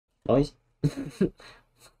Boys,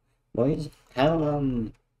 boys,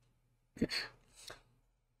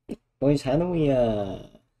 boys, how do we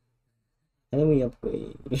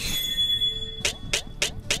upgrade?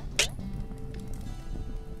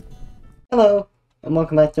 Hello, and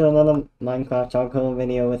welcome back to another Minecraft hardcore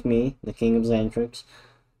video with me, the King of Xantrix.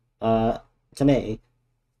 Today,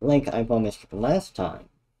 like I promised last time,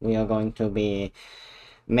 we are going to be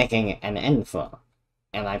making an info,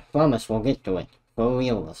 and I promise we'll get to it for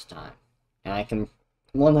real this time. And I can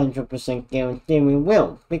 100% guarantee we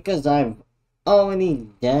will, because I've already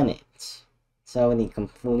done it. It's already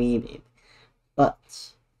completed.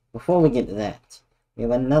 But, before we get to that, we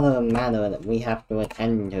have another matter that we have to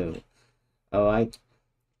attend to. Alright?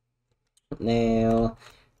 Now,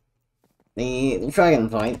 the dragon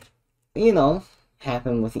fight, you know,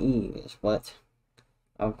 happened with ease, but,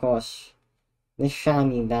 of course, this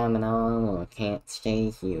shiny diamond armor can't stay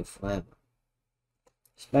here forever.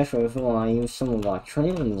 Especially if we want to use some of our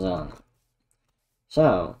trims on it.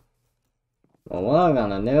 So, what we're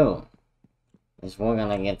gonna do is we're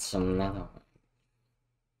gonna get some netherite.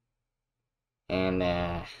 And,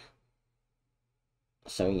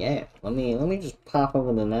 so yeah, let me just pop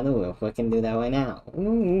over the nether real quick and do that right now.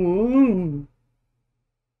 Ooh.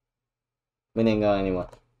 We didn't go anywhere.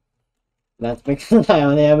 That's because I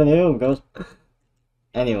only have an arrow goes.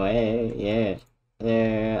 Anyway, yeah.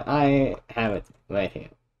 There, I have it right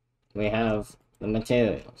here. We have the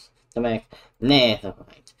materials to make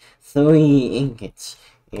netherite. 3 ingots.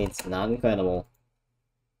 It's not incredible.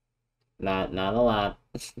 Not a lot,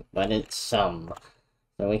 but it's some.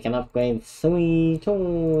 So we can upgrade 3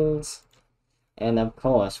 tools. And of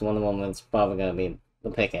course, one of them is probably gonna be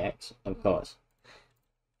the pickaxe, of course.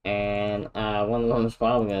 And one of them is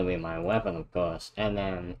probably gonna be my weapon, of course. And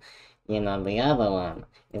then, you know, the other one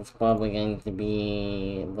is probably going to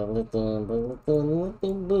be the little boots.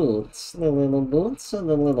 The little boots or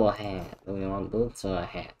the little hat? Do we want boots or a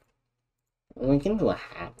hat? We can do a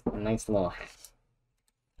hat. A nice little hat.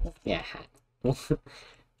 Yeah, hat.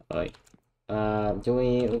 Alright.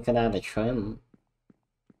 We could add a trim.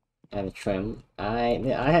 Add a trim.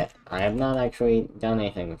 I have not actually done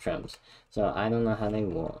anything with trims, so I don't know how they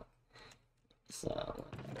work. So,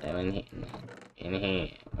 they're in here. In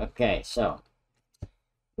here. Okay, so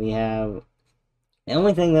we have the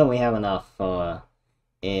only thing that we have enough for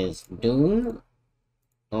is Dune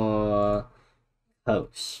or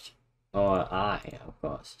Coast or I, of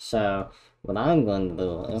course. So what I'm going to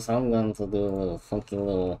do is I'm going to do a little funky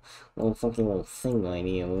little thing right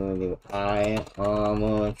here. We're going to do I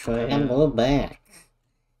armor trim, and we're back.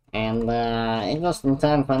 And it's just in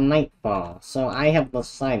time for nightfall. So I have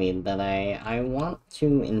decided that I want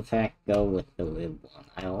to in fact go with the rib one.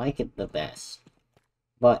 I like it the best.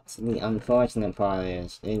 But the unfortunate part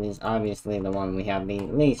is, it is obviously the one we have the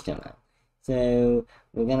least amount. So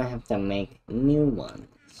we're gonna have to make new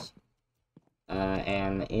ones.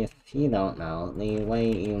 And if you don't know, the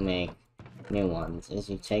way you make new ones is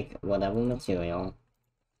you take whatever material,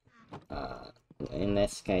 in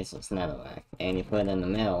this case it's netherrack, and you put it in the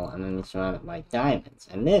middle, and then you surround it by diamonds.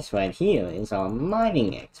 And this right here is our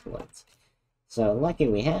mining exploits. So lucky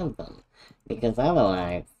we have them, because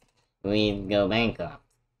otherwise we'd go bankrupt.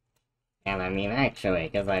 And I mean actually,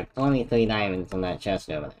 because I have 23 diamonds in that chest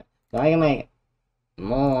over there. So I can make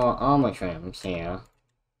more armor trims here.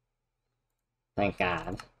 Thank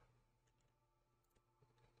God.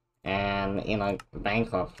 And, you know,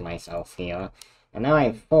 bankrupt myself here. And now I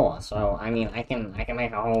have 4, so, I mean, I can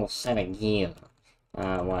make a whole set of gear.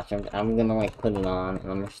 Watch, I'm gonna, like, put it on,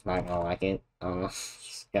 and I'm just not gonna like it. I'm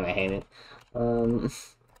just gonna hate it.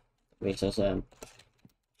 Be so sad.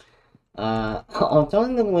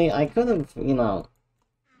 Alternatively, I could have, you know,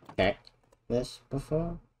 checked this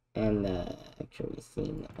before, and, actually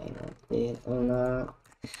seen if I did or not.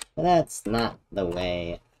 But that's not the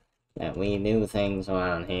way that we do things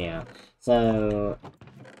around here. So,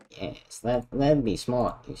 yes, that'd be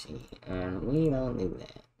smart, you see, and we don't do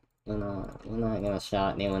that. We're not gonna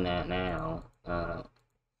start doing that now.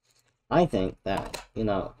 I think that, you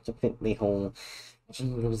know, to fit the whole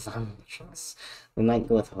Jingo's entrance, we might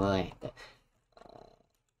go with red.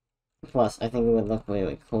 Plus, I think it would look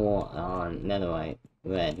really cool on netherite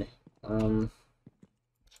red.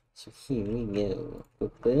 So here we go.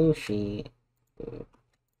 Bullshit.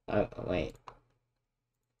 Oh, wait.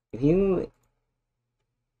 If you...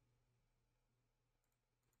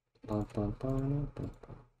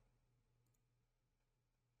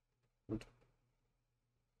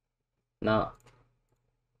 No.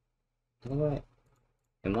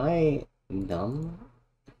 Am I dumb?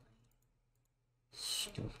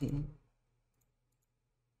 Stupid.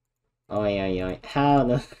 Oh, yeah. How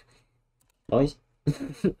the... Boys?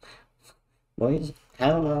 Boys,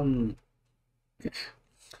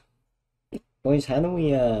 boys, how do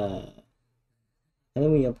we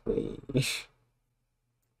upgrade?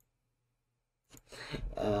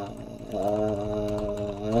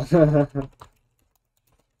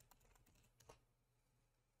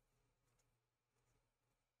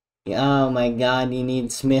 Oh my god, you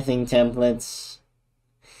need smithing templates.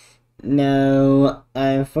 No,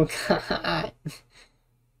 I forgot.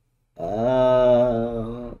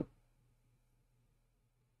 Uh,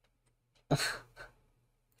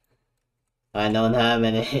 I don't have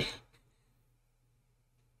any.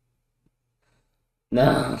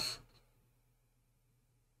 No.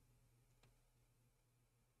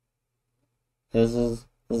 This is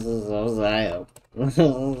so sad. This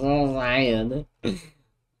is so sad.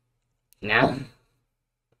 No.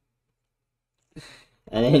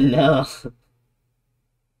 I didn't know.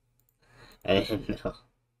 I didn't know.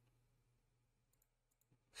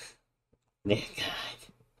 Dear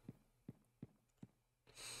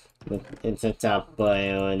God. It's a top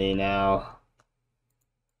priority now.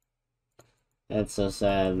 That's so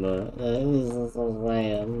sad, but this is so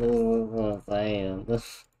sad. This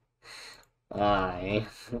is so sad.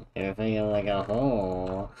 I feel like a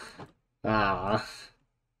hole. Ah.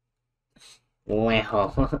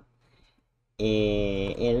 Well.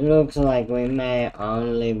 It looks like we may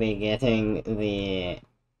only be getting the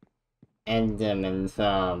Enderman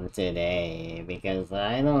farm today, because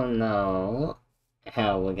I don't know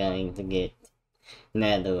how we're going to get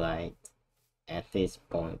netherite at this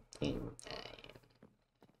point in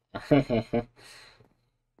time.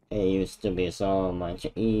 It used to be so much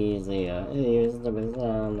easier. It used to be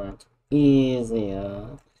so much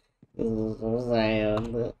easier. This is so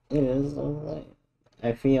sad. It is so sad.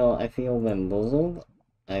 I feel bamboozled.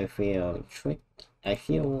 I feel tricked. I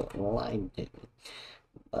feel lied to.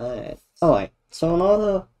 But alright, so in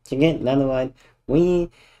order to get netherite, we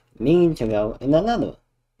need to go in the nether.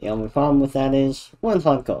 The only problem with that is one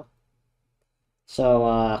hardcore. So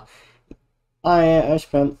I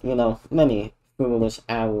spent, many foolish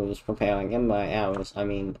hours preparing, and by hours I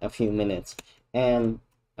mean a few minutes, and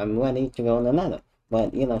I'm ready to go in the nether.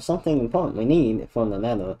 But, something important we need from the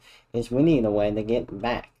nether is we need a way to get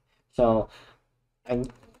back. So, I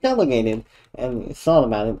delegated and thought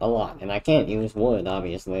about it a lot. And I can't use wood,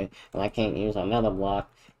 obviously. And I can't use another block.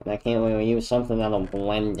 And I can't really use something that'll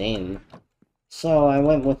blend in. So, I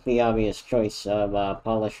went with the obvious choice of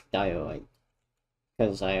polished diorite.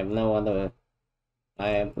 Because I have no other...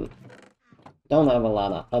 don't have a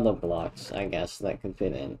lot of other blocks, I guess, that could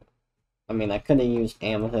fit in. I mean, I could have used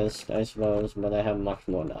amethyst, I suppose, but I have much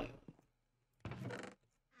more diamond.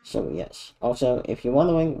 So, yes. Also, if you're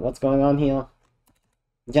wondering what's going on here,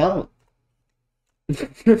 don't.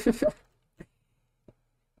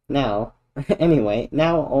 Now, anyway,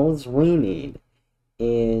 now all we need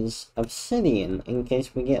is obsidian in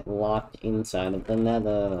case we get locked inside of the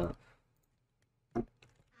nether.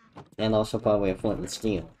 And also probably a flint and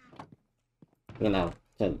steel. To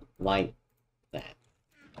light that.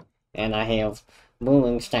 And I have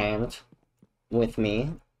brewing stands with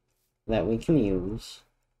me that we can use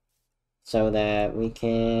so that we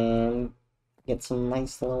can get some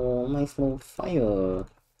nice little fire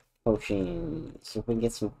potions. So we can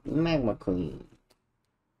get some magma cream.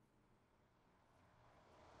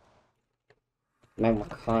 Magma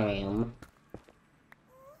cream.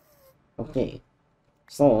 Okay.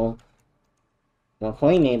 So what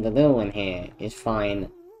we need to do in here is find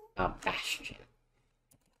a bastion.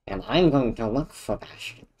 And I'm going to look for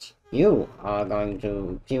bastions. You are going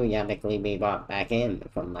to periodically be brought back in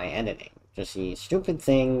from my editing to see stupid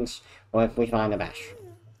things or if we find a bastion.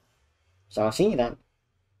 So I'll see you then.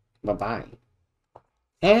 Bye-bye.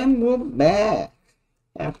 And we're back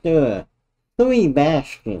after 3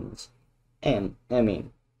 bastions. And, I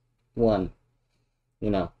mean, 1,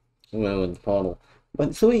 ruined portal.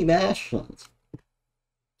 But 3 bastions.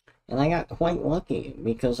 And I got quite lucky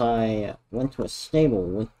because I went to a stable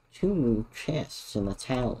with 2 chests in a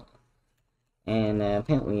tower. And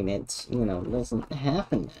apparently that's, doesn't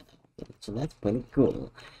happen that often. So that's pretty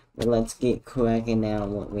cool. But let's get cracking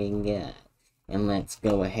down what we got. And let's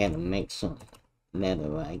go ahead and make some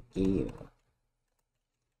netherite gear.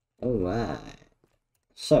 Alright.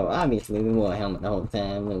 So obviously we wore a helmet the whole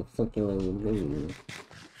time. Little flicky little dude.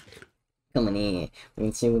 Coming in, we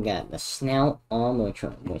can see we got the snout armor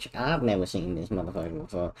truck, which I've never seen this motherfucker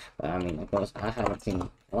before. But I mean, of course, I haven't seen a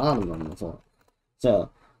lot of them before. So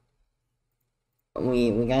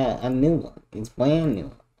we got a new one. It's brand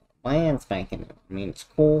new, brand spanking new. I mean, it's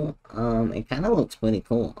cool. It kind of looks pretty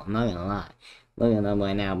cool. I'm not gonna lie. looking up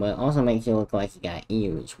right now, but it also makes you look like you got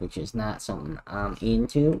ears, which is not something I'm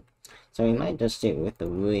into. So we might just stick with the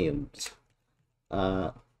ribs.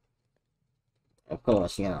 Of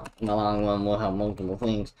course, you know, in the long run we'll have multiple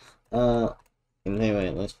things.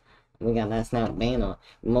 Anyways, we got that snap banner.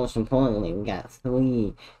 Most importantly, we got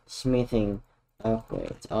 3 smithing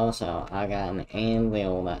upgrades. Also, I got an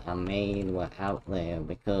anvil that I made out there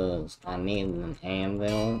because I needed an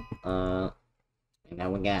anvil. And now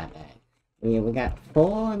we got that. We got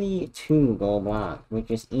 42 gold blocks, which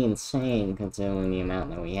is insane considering the amount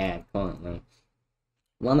that we had currently.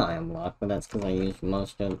 1 iron block, but that's because I used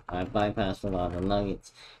most of I bypassed a lot of the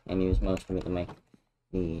nuggets and used most of it to make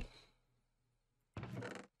the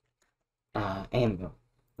anvil.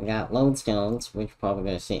 We got lodestones, which probably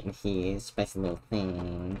gonna sit in here, special little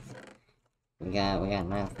things. We got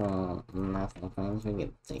nice little things. We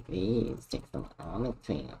get to take these, take some armor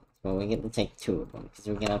trims. Well, we get to take 2 of them, because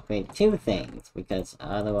we can upgrade 2 things, because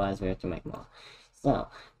otherwise we have to make more. So,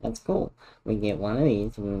 that's cool. We get 1 of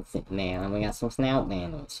these, we can sit there, and we got some snout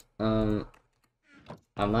banners. I'm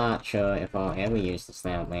not sure if I'll ever use the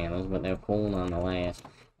snout banners, but they're cool nonetheless.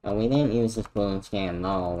 We didn't use this balloon scan at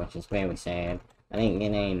all, which is very sad. I didn't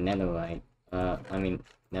get any netherite,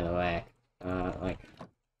 netherrack, like,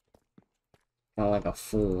 kind of like a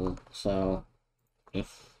fool, so,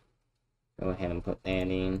 go ahead and put that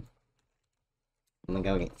in. I'm gonna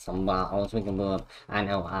go get some bottles we can blow up. I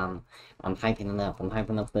know, I'm hyping it up. I'm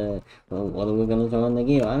hyping up what are we gonna throw in the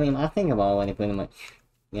gear? I mean, I think I've already pretty much,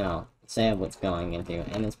 you know, said what's going into it,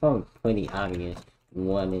 and it's probably pretty obvious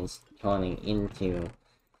what is turning into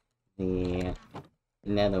the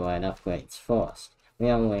netherite upgrades first. We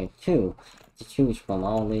only have 2 to choose from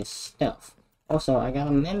all this stuff. Also, I got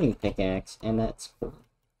a menu pickaxe, and that's cool.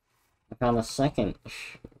 I found a second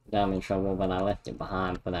diamond shovel, but I left it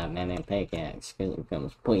behind for that menu pickaxe because it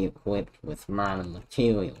comes pre-equipped with mining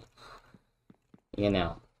material. You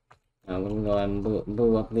know. We can go ahead and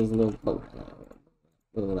blow up these little boats.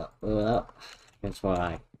 Blow it up. That's why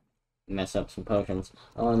I mess up some potions.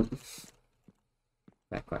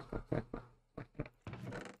 Crack.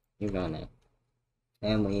 You go now.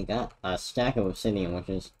 And we got a stack of obsidian, which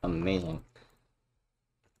is amazing.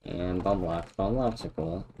 And bone blocks. Bone blocks are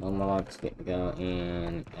cool. Bone blocks get to go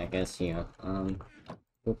in, I guess, here.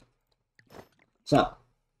 So,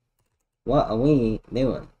 what are we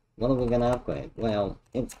doing? What are we gonna upgrade? Well,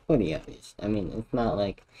 it's pretty obvious. I mean, it's not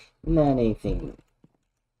like, not anything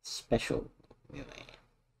special, really.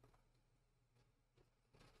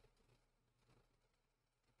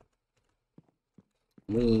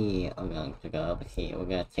 We are going to go over here. We're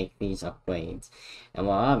going to take these upgrades. And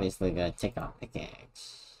we're obviously going to take our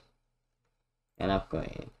pickaxe. And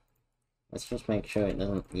upgrade. Let's just make sure it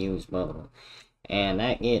doesn't use both. And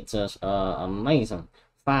that gets us amazing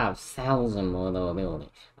 5,000 more durability.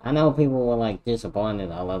 I know people were like disappointed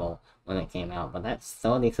a little when it came out, but that's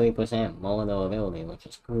 33% more durability, which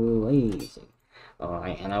is crazy.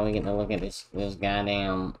 Alright, and now we get to look at this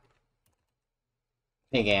goddamn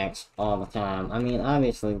pickaxe all the time. I mean,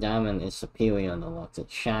 obviously, diamond is superior in the looks.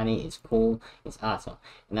 It's shiny, it's cool, it's awesome.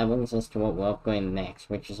 And that brings us to what we're upgrading next,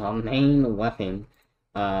 which is our main weapon.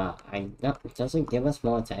 Does it give us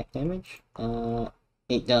more attack damage?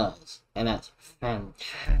 It does, and that's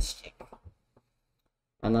fantastic.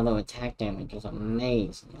 Another attack damage is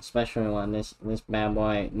amazing, especially when this bad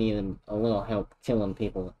boy needed a little help killing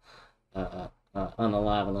people,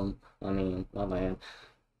 unaliving them. I mean, my bad.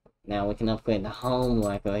 Now we can upgrade the home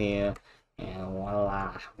wrecker here, and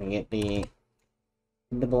voila, we get the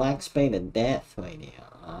black spade of death right here,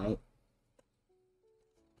 alright?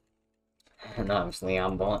 And obviously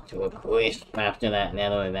I'm going to a quest after that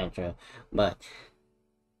nether adventure, but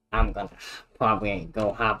I'm gonna probably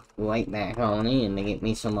go hop right back on in to get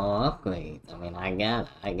me some more upgrades. I mean, I got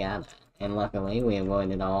it. And luckily we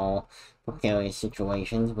avoided all precarious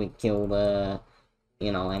situations. We killed,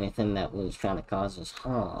 you know, anything that was trying to cause us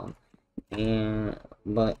harm.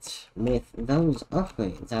 But with those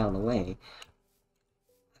upgrades out of the way,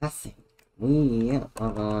 I think we are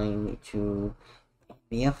going to end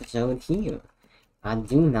the episode here. I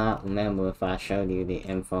do not remember if I showed you the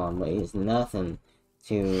info, but it's nothing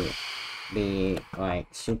to be like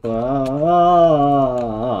super.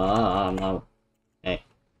 No. Hey.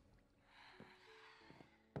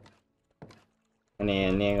 And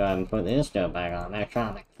then they're gonna put this stuff back on. They're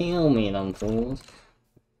trying to kill me, them fools.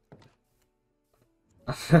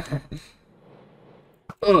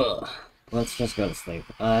 Ugh. Let's just go to sleep.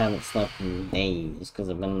 I haven't slept in days because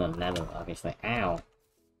I've been in the nether, obviously. Ow.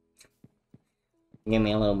 Give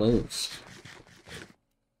me a little boost.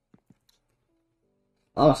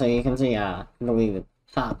 Also, you can see, I believe it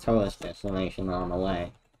top tourist destination on the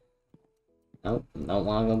way. Nope, don't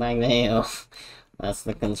want to go back there. That's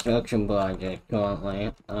the construction project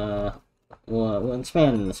currently. We're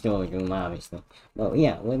expanding the storage room, obviously. But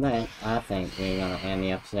yeah, with that, I think we're gonna end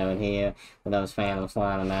the episode here with those phantoms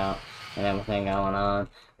flying about and everything going on.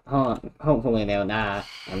 Hopefully they'll die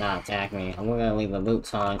and not attack me. And we're gonna leave the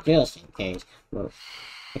boots on just in case. But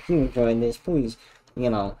if you enjoyed this, please,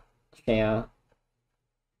 share.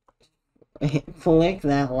 Click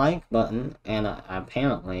that like button, and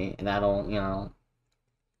apparently that'll,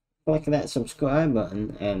 click that subscribe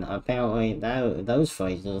button, and apparently those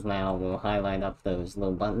phrases now will highlight up those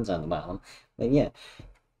little buttons at the bottom. But yeah,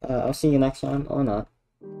 I'll see you next time, or not.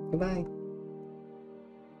 Goodbye.